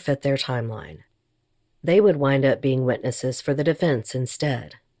longer fit their timeline. They would wind up being witnesses for the defense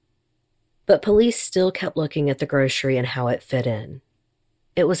instead. But police still kept looking at the grocery and how it fit in.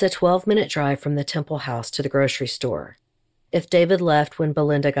 It was a 12-minute drive from the Temple house to the grocery store. If David left when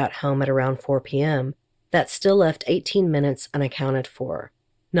Belinda got home at around 4 p.m., that still left 18 minutes unaccounted for,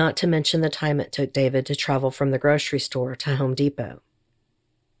 not to mention the time it took David to travel from the grocery store to Home Depot.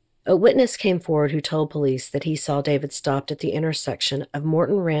 A witness came forward who told police that he saw David stopped at the intersection of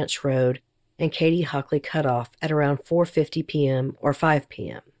Morton Ranch Road and Katy Hockley Cutoff at around 4:50 p.m. or 5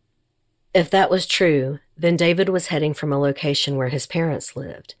 p.m. If that was true, then David was heading from a location where his parents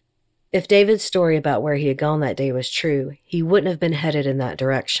lived. If David's story about where he had gone that day was true, he wouldn't have been headed in that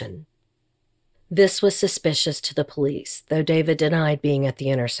direction. This was suspicious to the police, though David denied being at the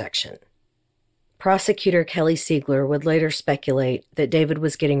intersection. Prosecutor Kelly Siegler would later speculate that David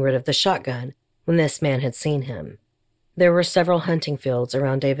was getting rid of the shotgun when this man had seen him. There were several hunting fields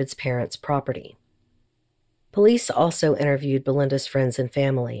around David's parents' property. Police also interviewed Belinda's friends and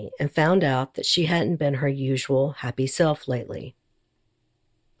family and found out that she hadn't been her usual happy self lately.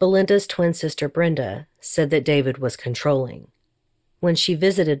 Belinda's twin sister Brenda said that David was controlling. When she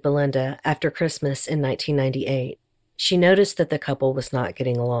visited Belinda after Christmas in 1998, she noticed that the couple was not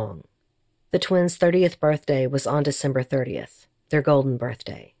getting along. The twins' 30th birthday was on December 30th, their golden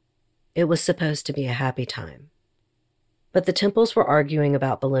birthday. It was supposed to be a happy time. But the Temples were arguing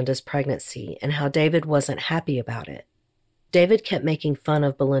about Belinda's pregnancy and how David wasn't happy about it. David kept making fun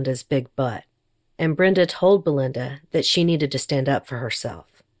of Belinda's big butt, and Brenda told Belinda that she needed to stand up for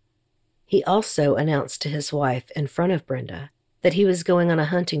herself. He also announced to his wife in front of Brenda that he was going on a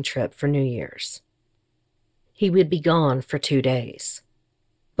hunting trip for New Year's. He would be gone for 2 days.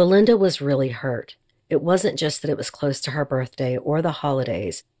 Belinda was really hurt. It wasn't just that it was close to her birthday or the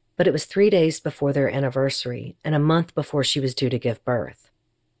holidays, but it was 3 days before their anniversary and a month before she was due to give birth.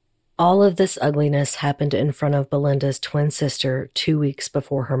 All of this ugliness happened in front of Belinda's twin sister 2 weeks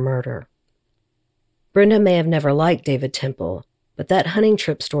before her murder. Brenda may have never liked David Temple, but that hunting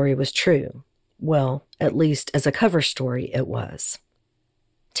trip story was true. Well, at least as a cover story, it was.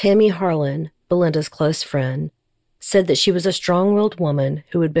 Tammy Harlan, Belinda's close friend, said that she was a strong-willed woman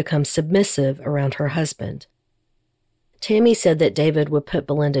who would become submissive around her husband. Tammy said that David would put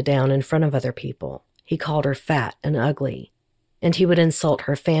Belinda down in front of other people. He called her fat and ugly, and he would insult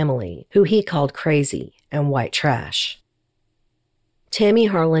her family, who he called crazy and white trash. Tammy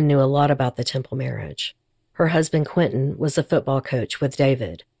Harlan knew a lot about the Temple marriage. Her husband Quentin was a football coach with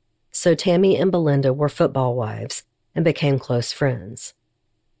David, so Tammy and Belinda were football wives and became close friends.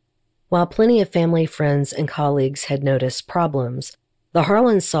 While plenty of family, friends, and colleagues had noticed problems, the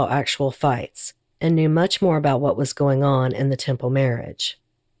Harlans saw actual fights and knew much more about what was going on in the Temple marriage.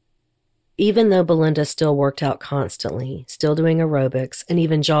 Even though Belinda still worked out constantly, still doing aerobics, and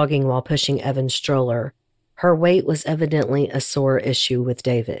even jogging while pushing Evan's stroller, her weight was evidently a sore issue with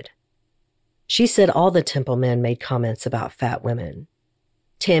David. She said all the Temple men made comments about fat women.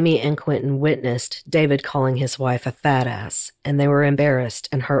 Tammy and Quentin witnessed David calling his wife a fat ass, and they were embarrassed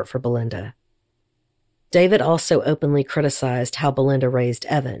and hurt for Belinda. David also openly criticized how Belinda raised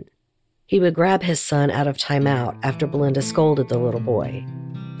Evan. He would grab his son out of timeout after Belinda scolded the little boy.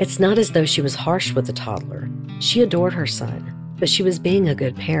 It's not as though she was harsh with the toddler. She adored her son, but she was being a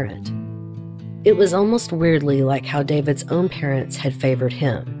good parent. It was almost weirdly like how David's own parents had favored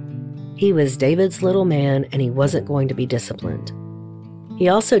him. He was David's little man, and he wasn't going to be disciplined. He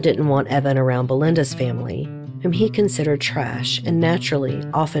also didn't want Evan around Belinda's family, whom he considered trash and naturally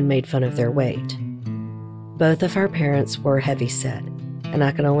often made fun of their weight. Both of her parents were heavyset, and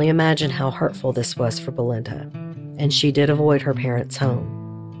I can only imagine how hurtful this was for Belinda, and she did avoid her parents'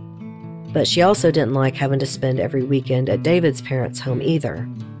 home. But she also didn't like having to spend every weekend at David's parents' home either.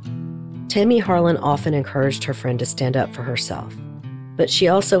 Tammy Harlan often encouraged her friend to stand up for herself, but she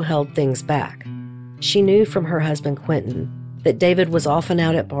also held things back. She knew from her husband Quentin that David was often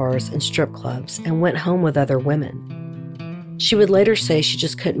out at bars and strip clubs and went home with other women. She would later say she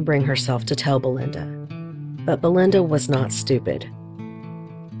just couldn't bring herself to tell Belinda. But Belinda was not stupid.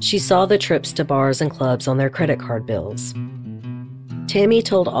 She saw the trips to bars and clubs on their credit card bills. Tammy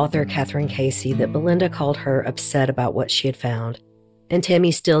told author Catherine Casey that Belinda called her upset about what she had found, and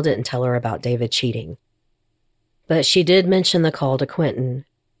Tammy still didn't tell her about David cheating. But she did mention the call to Quentin,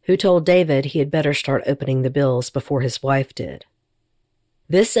 who told David he had better start opening the bills before his wife did.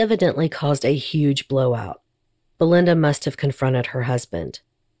 This evidently caused a huge blowout. Belinda must have confronted her husband.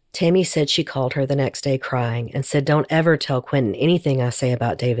 Tammy said she called her the next day crying and said, "Don't ever tell Quentin anything I say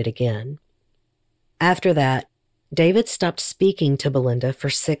about David again." After that, David stopped speaking to Belinda for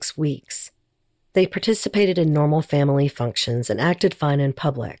 6 weeks. They participated in normal family functions and acted fine in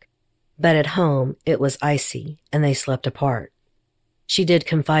public, but at home it was icy and they slept apart. She did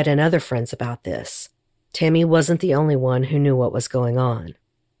confide in other friends about this. Tammy wasn't the only one who knew what was going on.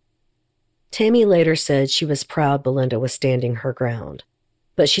 Tammy later said she was proud Belinda was standing her ground,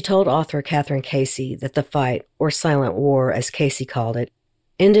 but she told author Catherine Casey that the fight, or silent war as Casey called it,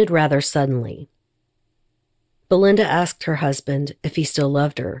 ended rather suddenly. Belinda asked her husband if he still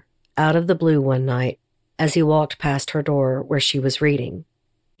loved her, out of the blue one night as he walked past her door where she was reading.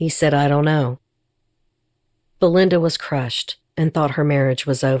 He said, "I don't know." Belinda was crushed and thought her marriage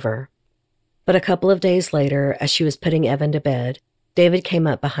was over. But a couple of days later, as she was putting Evan to bed, David came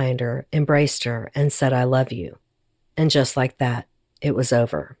up behind her, embraced her, and said, "I love you." And just like that, it was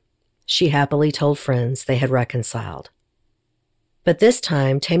over. She happily told friends they had reconciled. But this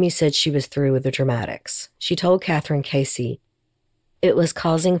time, Tammy said she was through with the dramatics. She told Catherine Casey it was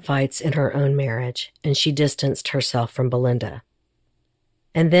causing fights in her own marriage, and she distanced herself from Belinda.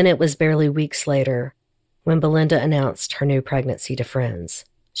 And then it was barely weeks later when Belinda announced her new pregnancy to friends.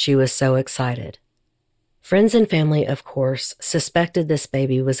 She was so excited. Friends and family, of course, suspected this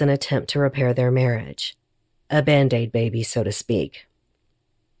baby was an attempt to repair their marriage. A Band-Aid baby, so to speak.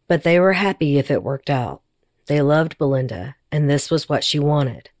 But they were happy if it worked out. They loved Belinda, and this was what she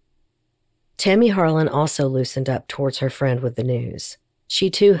wanted. Tammy Harlan also loosened up towards her friend with the news. She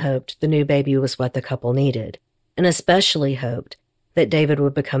too hoped the new baby was what the couple needed, and especially hoped that David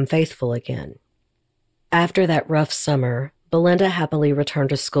would become faithful again. After that rough summer, Belinda happily returned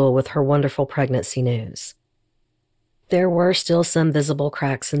to school with her wonderful pregnancy news. There were still some visible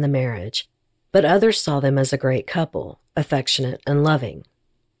cracks in the marriage, but others saw them as a great couple, affectionate and loving.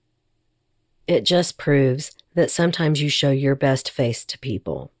 It just proves that sometimes you show your best face to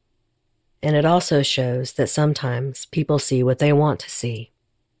people. And it also shows that sometimes people see what they want to see.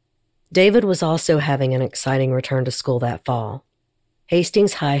 David was also having an exciting return to school that fall.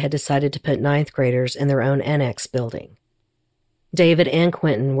 Hastings High had decided to put ninth graders in their own annex building. David and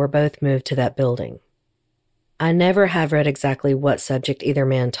Quentin were both moved to that building. I never have read exactly what subject either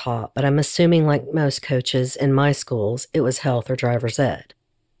man taught, but I'm assuming, like most coaches in my schools, it was health or driver's ed.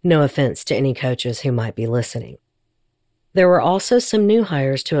 No offense to any coaches who might be listening. There were also some new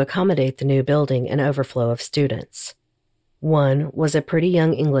hires to accommodate the new building and overflow of students. One was a pretty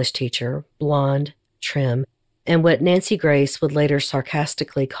young English teacher, blonde, trim, and what Nancy Grace would later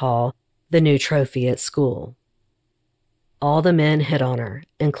sarcastically call the new trophy at school. All the men hit on her,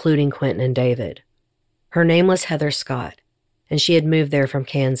 including Quentin and David. Her name was Heather Scott, and she had moved there from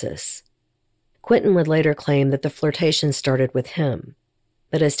Kansas. Quentin would later claim that the flirtation started with him,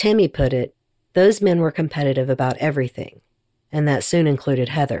 but as Tammy put it, those men were competitive about everything, and that soon included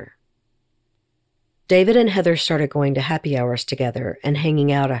Heather. David and Heather started going to happy hours together and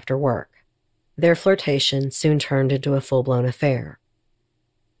hanging out after work. Their flirtation soon turned into a full-blown affair.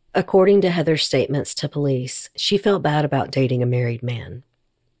 According to Heather's statements to police, she felt bad about dating a married man.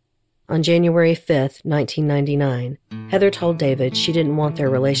 On January 5th, 1999, Heather told David she didn't want their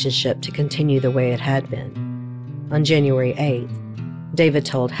relationship to continue the way it had been. On January 8th, David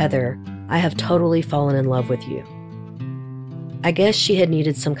told Heather, "I have totally fallen in love with you." I guess she had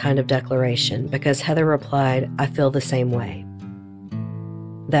needed some kind of declaration because Heather replied, "I feel the same way."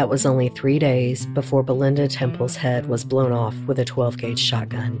 That was only 3 days before Belinda Temple's head was blown off with a 12-gauge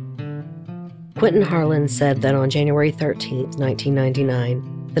shotgun. Quentin Harlan said that on January 13th,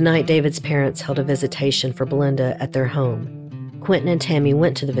 1999, the night David's parents held a visitation for Belinda at their home, Quentin and Tammy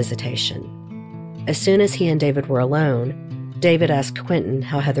went to the visitation. As soon as he and David were alone, David asked Quentin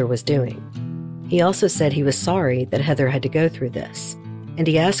how Heather was doing. He also said he was sorry that Heather had to go through this, and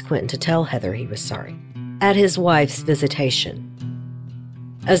he asked Quentin to tell Heather he was sorry at his wife's visitation.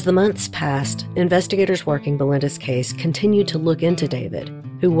 As the months passed, investigators working Belinda's case continued to look into David,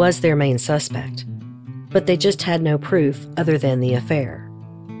 who was their main suspect, but they just had no proof other than the affair.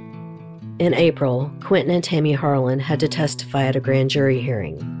 In April, Quentin and Tammy Harlan had to testify at a grand jury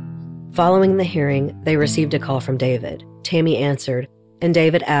hearing. Following the hearing, they received a call from David. Tammy answered, and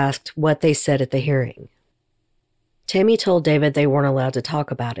David asked what they said at the hearing. Tammy told David they weren't allowed to talk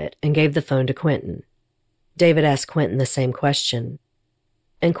about it and gave the phone to Quentin. David asked Quentin the same question,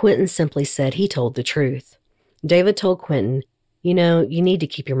 and Quentin simply said he told the truth. David told Quentin, "You need to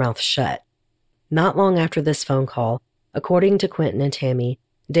keep your mouth shut." Not long after this phone call, according to Quentin and Tammy,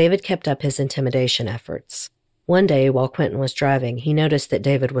 David kept up his intimidation efforts. One day, while Quentin was driving, he noticed that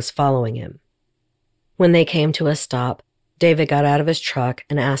David was following him. When they came to a stop, David got out of his truck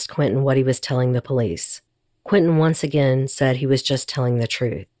and asked Quentin what he was telling the police. Quentin once again said he was just telling the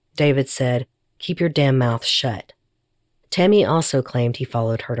truth. David said, "Keep your damn mouth shut." Tammy also claimed he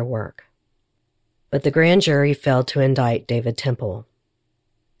followed her to work. But the grand jury failed to indict David Temple.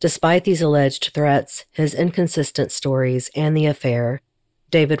 Despite these alleged threats, his inconsistent stories, and the affair,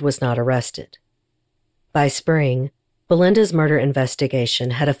 David was not arrested. By spring, Belinda's murder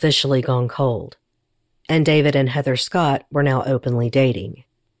investigation had officially gone cold, and David and Heather Scott were now openly dating.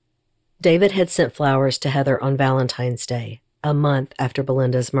 David had sent flowers to Heather on Valentine's Day, a month after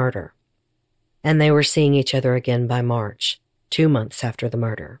Belinda's murder, and they were seeing each other again by March, 2 months after the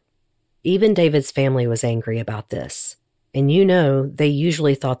murder. Even David's family was angry about this, and you know they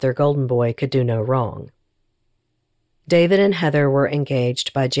usually thought their golden boy could do no wrong. David and Heather were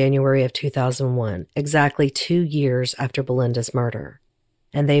engaged by January of 2001, exactly 2 years after Belinda's murder,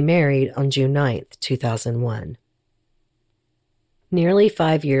 and they married on June 9th, 2001. Nearly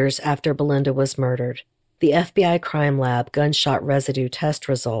 5 years after Belinda was murdered, the FBI crime lab gunshot residue test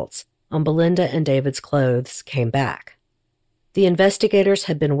results on Belinda and David's clothes came back. The investigators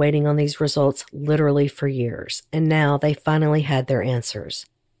had been waiting on these results literally for years, and now they finally had their answers.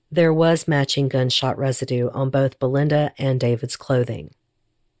 There was matching gunshot residue on both Belinda and David's clothing.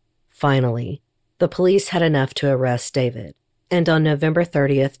 Finally, the police had enough to arrest David, and on November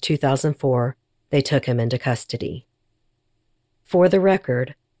 30th, 2004, they took him into custody. For the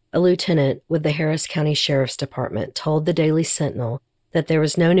record, a lieutenant with the Harris County Sheriff's Department told the Daily Sentinel that there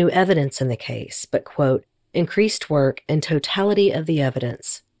was no new evidence in the case, but, quote, increased work and totality of the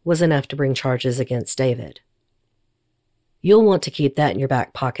evidence was enough to bring charges against David. You'll want to keep that in your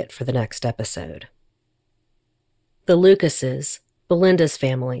back pocket for the next episode. The Lucases, Belinda's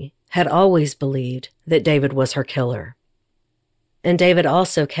family, had always believed that David was her killer. And David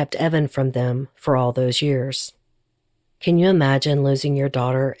also kept Evan from them for all those years. Can you imagine losing your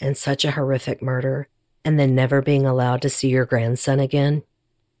daughter in such a horrific murder and then never being allowed to see your grandson again?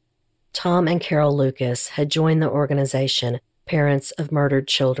 Tom and Carol Lucas had joined the organization Parents of Murdered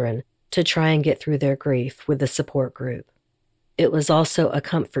Children to try and get through their grief with the support group. It was also a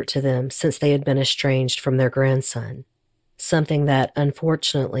comfort to them since they had been estranged from their grandson, something that,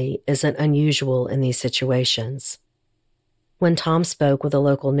 unfortunately, isn't unusual in these situations. When Tom spoke with a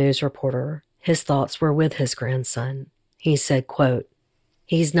local news reporter, his thoughts were with his grandson. He said, quote,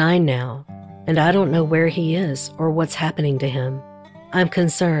 "He's 9 now, and I don't know where he is or what's happening to him. I'm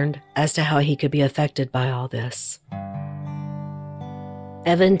concerned as to how he could be affected by all this."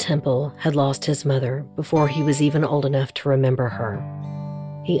 Evan Temple had lost his mother before he was even old enough to remember her.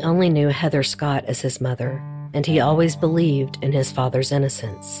 He only knew Heather Scott as his mother, and he always believed in his father's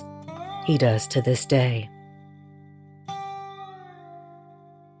innocence. He does to this day.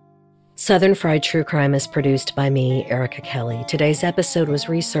 Southern Fried True Crime is produced by me, Erica Kelley. Today's episode was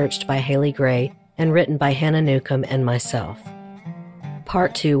researched by Haley Gray and written by Hannah Newcomb and myself.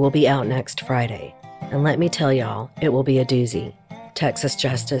 Part 2 will be out next Friday, and let me tell y'all, it will be a doozy. Texas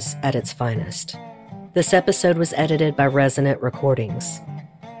justice at its finest. This episode was edited by Resonant Recordings.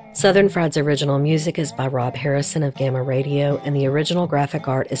 Southern Fried's original music is by Rob Harrison of Gamma Radio, and the original graphic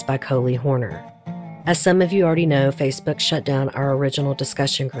art is by Coley Horner. As some of you already know, Facebook shut down our original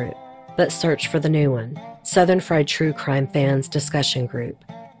discussion group, but search for the new one, Southern Fried True Crime Fans Discussion Group.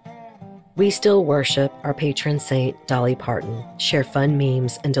 We still worship our patron saint, Dolly Parton, share fun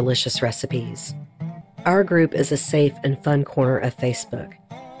memes and delicious recipes. Our group is a safe and fun corner of Facebook,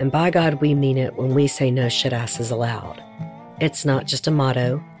 and by God, we mean it when we say no shit asses allowed. It's not just a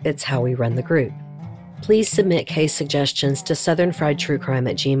motto, it's how we run the group. Please submit case suggestions to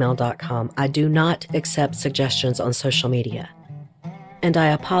southernfriedtruecrime@gmail.com. I do not accept suggestions on social media. And I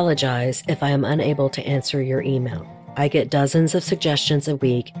apologize if I am unable to answer your email. I get dozens of suggestions a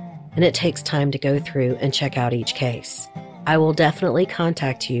week, and it takes time to go through and check out each case. I will definitely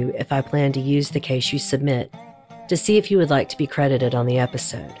contact you if I plan to use the case you submit to see if you would like to be credited on the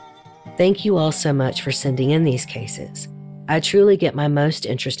episode. Thank you all so much for sending in these cases. I truly get my most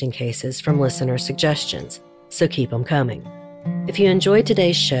interesting cases from listener suggestions, so keep them coming. If you enjoyed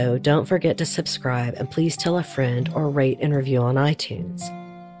today's show, don't forget to subscribe and please tell a friend or rate and review on iTunes.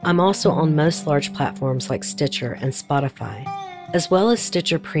 I'm also on most large platforms like Stitcher and Spotify, as well as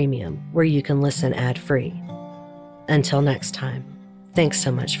Stitcher Premium, where you can listen ad-free. Until next time, thanks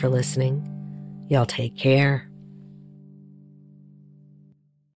so much for listening. Y'all take care.